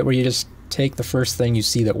go, right? Where you just take the first thing you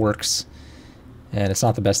see that works, and it's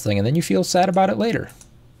not the best thing, and then you feel sad about it later.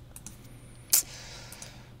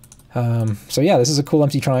 So yeah, this is a cool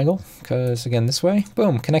empty triangle, because again, this way,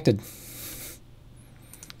 boom, connected.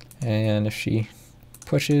 And if she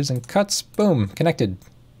pushes and cuts, boom, connected.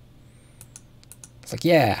 It's like,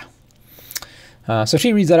 yeah. So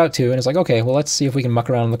she reads that out too, and it's like, okay, well, let's see if we can muck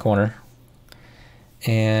around in the corner.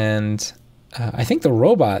 And I think the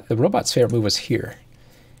robot's favorite move was here,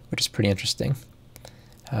 which is pretty interesting.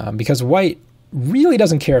 Because white really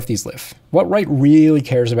doesn't care if these live. What white really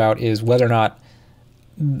cares about is whether or not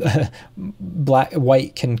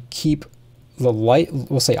white can keep the light,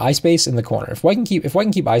 we'll say eye space in the corner. If white can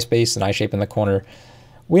keep eye space and eye shape in the corner,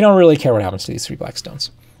 we don't really care what happens to these 3 black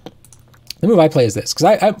stones. The move I play is this,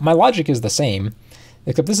 because my logic is the same,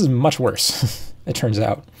 except this is much worse, it turns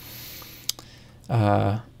out.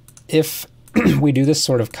 If we do this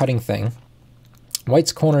sort of cutting thing,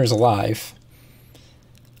 white's corner is alive.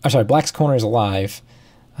 I'm sorry, black's corner is alive,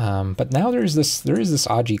 but now there is this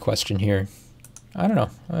Aji question here. I don't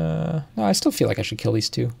know. No, I still feel like I should kill these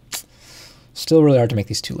 2. Still really hard to make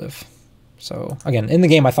these 2 live. So again, in the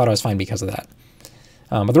game, I thought I was fine because of that.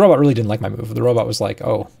 But the robot really didn't like my move. The robot was like,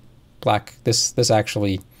 "Oh, black, this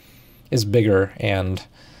actually is bigger, and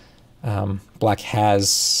black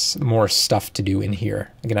has more stuff to do in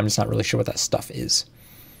here." Again, I'm just not really sure what that stuff is.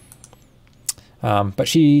 But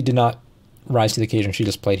she did not rise to the occasion. She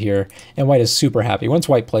just played here, and white is super happy. Once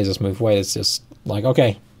white plays this move, white is just like,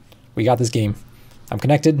 "Okay, we got this game. I'm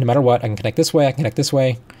connected no matter what. I can connect this way. I can connect this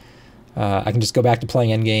way. I can just go back to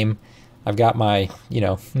playing endgame. I've got my,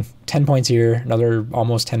 10 points here, another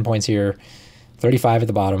almost 10 points here, 35 at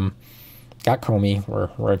the bottom. Got Comey.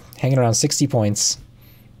 We're hanging around 60 points.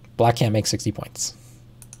 Black can't make 60 points."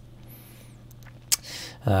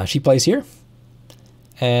 She plays here.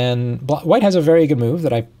 And white has a very good move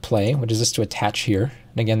that I play, which is just to attach here.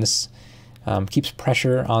 And again, this keeps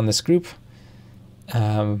pressure on this group,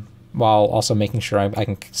 while also making sure I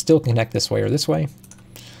can still connect this way or this way.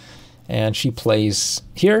 And she plays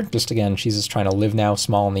here. Just again, she's just trying to live now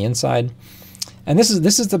small on the inside. And this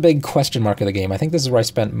is the big question mark of the game. I think this is where I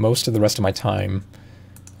spent most of the rest of my time.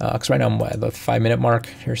 Because right now I'm at the 5-minute mark.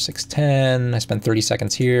 Here's 6:10. I spent 30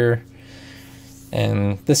 seconds here.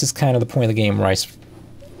 And this is kind of the point of the game where I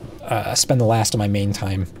spend the last of my main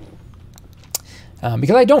time.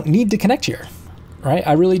 Because I don't need to connect here, right?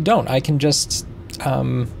 I really don't. I can just,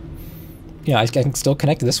 I can still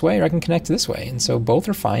connect this way or I can connect this way. And so both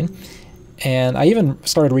are fine. And I even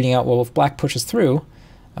started reading out, well, if black pushes through,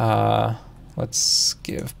 let's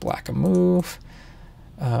give black a move.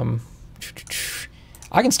 I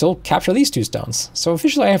can still capture these 2 stones. So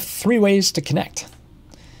officially I have 3 ways to connect.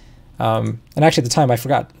 And actually at the time I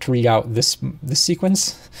forgot to read out this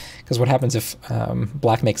sequence, because what happens if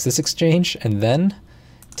black makes this exchange and then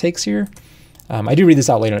takes here? I do read this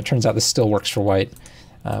out later, and it turns out this still works for white,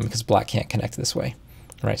 because black can't connect this way.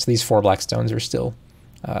 Right, so these 4 black stones are still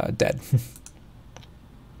dead.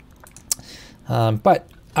 But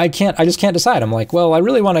I just can't decide. I'm like, well, I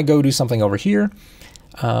really want to go do something over here,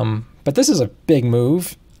 but this is a big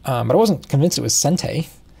move, but I wasn't convinced it was Sente.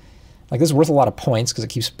 Like, this is worth a lot of points because it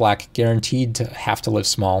keeps black guaranteed to have to live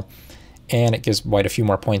small, and it gives white a few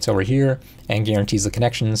more points over here and guarantees the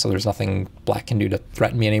connection, so there's nothing black can do to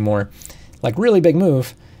threaten me anymore. Like, really big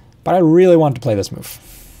move, but I really wanted to play this move.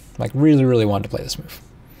 Like, really, really wanted to play this move.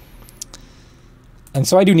 And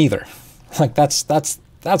so I do neither. Like, that's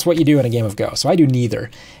what you do in a game of Go. So I do neither.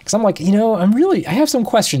 Because I'm like, I have some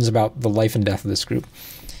questions about the life and death of this group.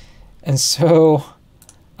 And so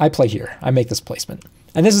I play here. I make this placement.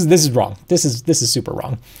 And this is wrong. This is super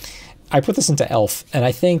wrong. I put this into Elf, and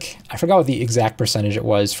I forgot what the exact percentage it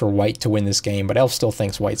was for white to win this game, but Elf still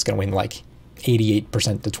thinks white's going to win like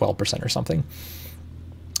 88% to 12% or something.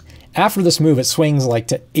 After this move, it swings like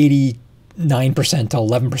to 89% to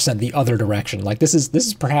 11% the other direction. Like, this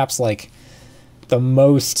is perhaps like the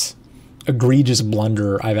most egregious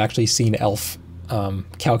blunder I've actually seen Elf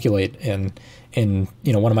calculate in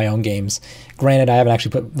one of my own games. Granted, I haven't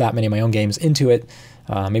actually put that many of my own games into it.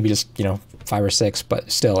 Maybe just 5 or 6,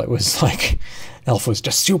 but still, it was like Elf was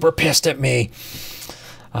just super pissed at me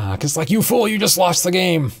because like, you fool, you just lost the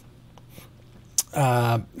game.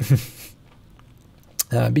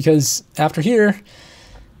 Because after here,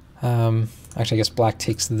 actually, I guess black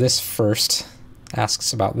takes this first,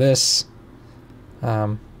 asks about this.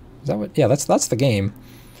 Is that what? Yeah, that's the game.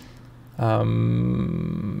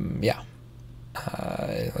 Yeah.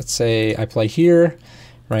 Let's say I play here,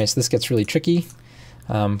 right? So this gets really tricky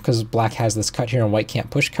because black has this cut here and white can't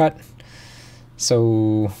push cut.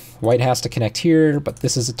 So white has to connect here, but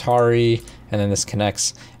this is Atari, and then this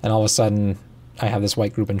connects, and all of a sudden I have this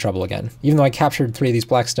white group in trouble again. Even though I captured 3 of these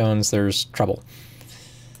black stones, there's trouble.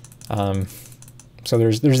 So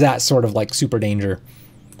there's that sort of like super danger.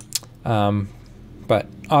 But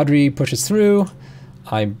Audrey pushes through,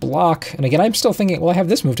 I block, and again I'm still thinking, well, I have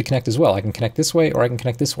this move to connect as well. I can connect this way or I can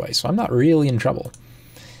connect this way, so I'm not really in trouble.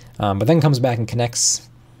 But then comes back and connects.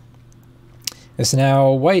 And so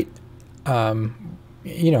now white,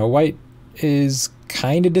 you know, white is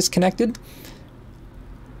kind of disconnected.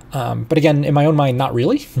 But again, in my own mind, not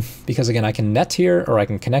really, because again, I can net here or I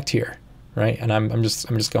can connect here, right? And I'm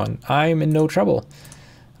just going, I'm in no trouble.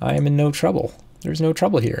 I am in no trouble. There's no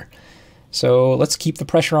trouble here. So let's keep the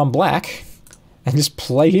pressure on black and just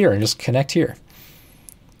play here and just connect here.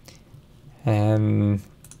 And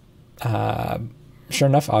sure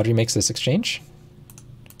enough, Audrey makes this exchange.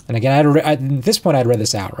 And again, at this point, I'd read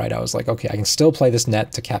this out, right? I was like, okay, I can still play this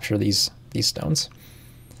net to capture these stones.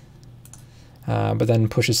 But then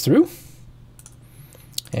pushes through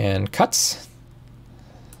and cuts.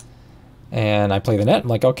 And I play the net. I'm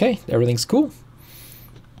like, okay, everything's cool.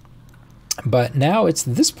 But now it's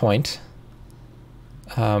this point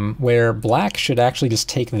where black should actually just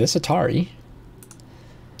take this Atari.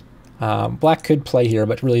 Black could play here,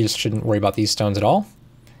 but really just shouldn't worry about these stones at all.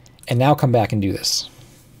 And now come back and do this.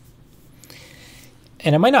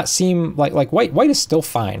 And it might not seem like white is still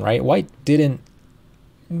fine, right? White didn't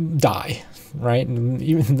die, right?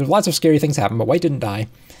 Even, lots of scary things happen, but white didn't die.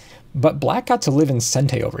 But black got to live in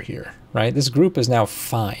Sente over here, right? This group is now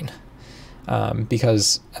fine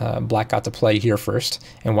because black got to play here first,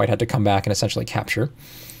 and white had to come back and essentially capture.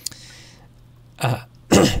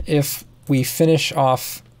 If we finish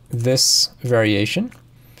off this variation,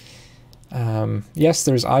 yes,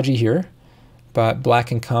 there's Aji here, but black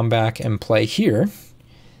can come back and play here.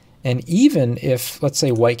 And even if, let's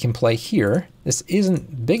say, white can play here, this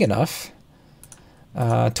isn't big enough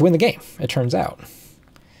to win the game, it turns out.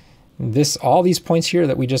 All these points here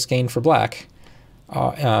that we just gained for black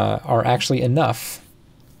are actually enough.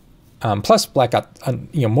 Plus, black got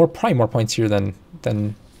probably more points here than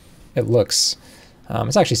it looks.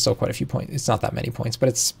 It's actually still quite a few points. It's not that many points,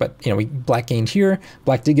 but black gained here.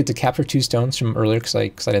 Black did get to capture 2 stones from earlier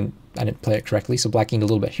because I didn't play it correctly. So black gained a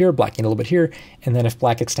little bit here, black gained a little bit here, and then if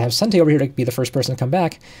black gets to have Sente over here to be the first person to come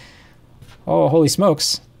back, oh holy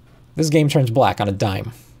smokes, this game turns black on a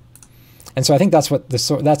dime. And so I think that's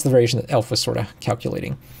the variation that Elf was sort of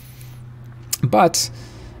calculating. But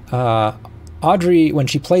Audrey, when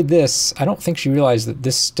she played this, I don't think she realized that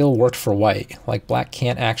this still worked for white. Like black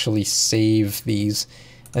can't actually save these.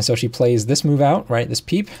 And so she plays this move out, right? This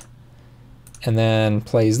peep. And then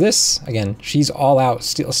plays this. Again, she's all out,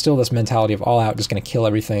 still this mentality of all out, just going to kill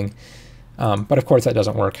everything. But of course that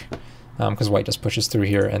doesn't work because white just pushes through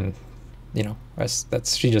here and,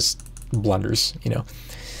 she just blunders,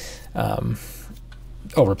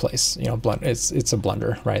 overplays, it's a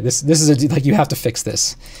blunder, right? This is like, you have to fix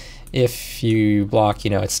this. If you block,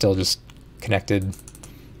 it's still just connected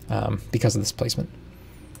because of this placement.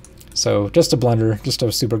 So just a blunder, just a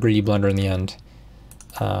super greedy blunder in the end.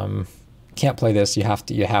 Can't play this. You have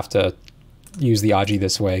to use the Aji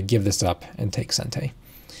this way, give this up, and take Sente.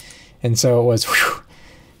 And so it was, whew,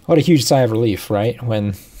 what a huge sigh of relief, right?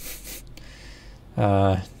 When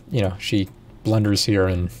she blunders here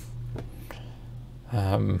and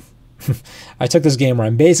I took this game where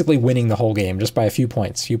I'm basically winning the whole game just by a few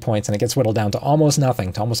points, and it gets whittled down to almost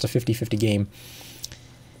nothing, to almost a 50-50 game.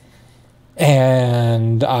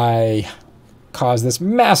 And I caused this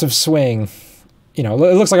massive swing. It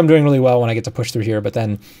looks like I'm doing really well when I get to push through here, but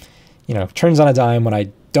then, turns on a dime when I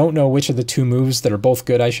don't know which of the 2 moves that are both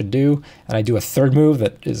good I should do, and I do a third move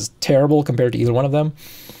that is terrible compared to either one of them.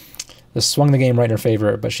 This swung the game right in her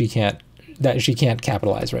favor, but she can't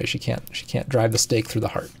capitalize, right? She can't drive the stake through the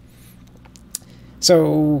heart.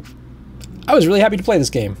 So I was really happy to play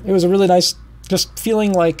this game. It was a really nice, just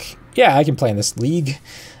feeling like, yeah, I can play in this league,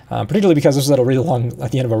 particularly because this was at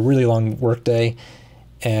the end of a really long work day,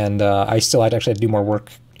 and I still had to actually do more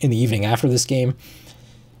work in the evening after this game.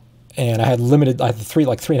 And I had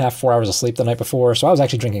 3.5, 4 hours of sleep the night before, so I was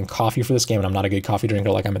actually drinking coffee for this game, and I'm not a good coffee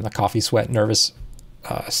drinker. Like, I'm in the coffee sweat nervous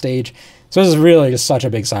stage. So this is really just such a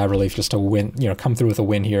big sigh of relief just to win, come through with a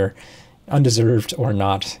win here, undeserved or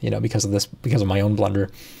not, because of my own blunder.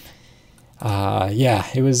 Yeah,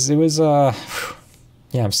 it was, yeah,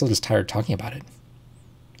 I'm still just tired talking about it.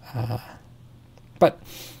 But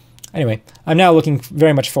Anyway, I'm now looking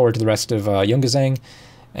very much forward to the rest of Yungazang.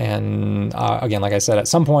 And again, like I said, at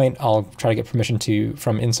some point I'll try to get permission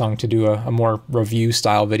from Insong to do a more review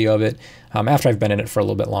style video of it after I've been in it for a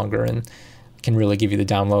little bit longer and can really give you the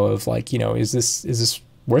down low of like, you know, is this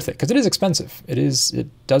worth it? Because it is expensive. It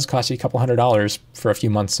does cost you a couple $100 for a few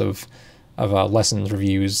months of lessons,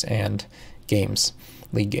 reviews, and games,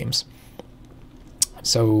 league games.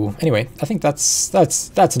 So anyway, I think that's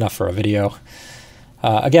enough for a video.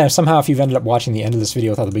 Again, somehow if you've ended up watching the end of this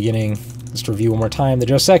video without the beginning, just to review one more time, the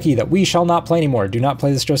Joseki that we shall not play anymore. Do not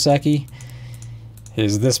play this Joseki.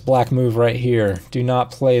 Is this black move right here. Do not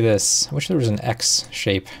play this. I wish there was an X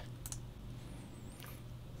shape.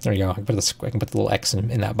 There you go. I can put the little X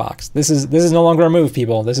in that box. This is no longer a move,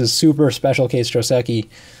 people. This is super special case Joseki.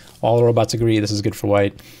 All the robots agree this is good for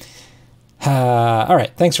white. All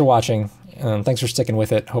right, thanks for watching. Thanks for sticking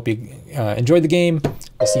with it. Hope you enjoyed the game.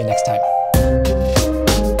 We'll see you next time.